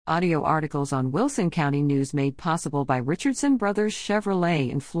Audio articles on Wilson County News made possible by Richardson Brothers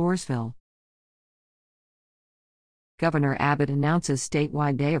Chevrolet in Floresville. Governor Abbott announces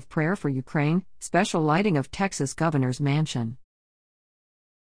statewide day of prayer for Ukraine, special lighting of Texas governor's mansion.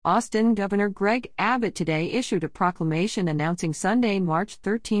 Austin Governor Greg Abbott today issued a proclamation announcing Sunday, March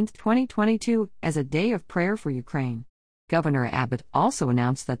 13, 2022, as a day of prayer for Ukraine. Governor Abbott also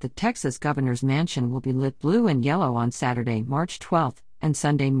announced that the Texas governor's mansion will be lit blue and yellow on Saturday, March 12, and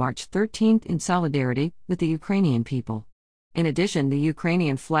Sunday, March 13 in solidarity with the Ukrainian people. In addition, the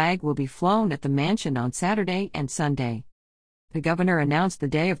Ukrainian flag will be flown at the mansion on Saturday and Sunday. The governor announced the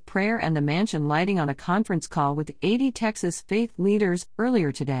day of prayer and the mansion lighting on a conference call with 80 Texas faith leaders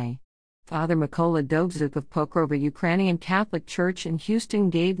earlier today. Father Mykola Dobzuk of Pokrova Ukrainian Catholic Church in Houston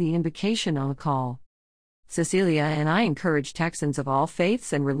gave the invocation on the call. Cecilia and I encourage Texans of all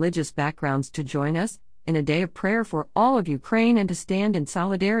faiths and religious backgrounds to join us in a day of prayer for all of Ukraine and to stand in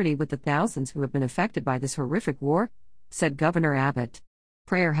solidarity with the thousands who have been affected by this horrific war, said Governor Abbott.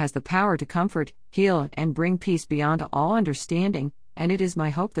 Prayer has the power to comfort, heal, and bring peace beyond all understanding, and it is my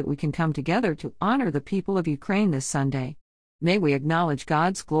hope that we can come together to honor the people of Ukraine this Sunday. May we acknowledge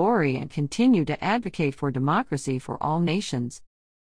God's glory and continue to advocate for democracy for all nations.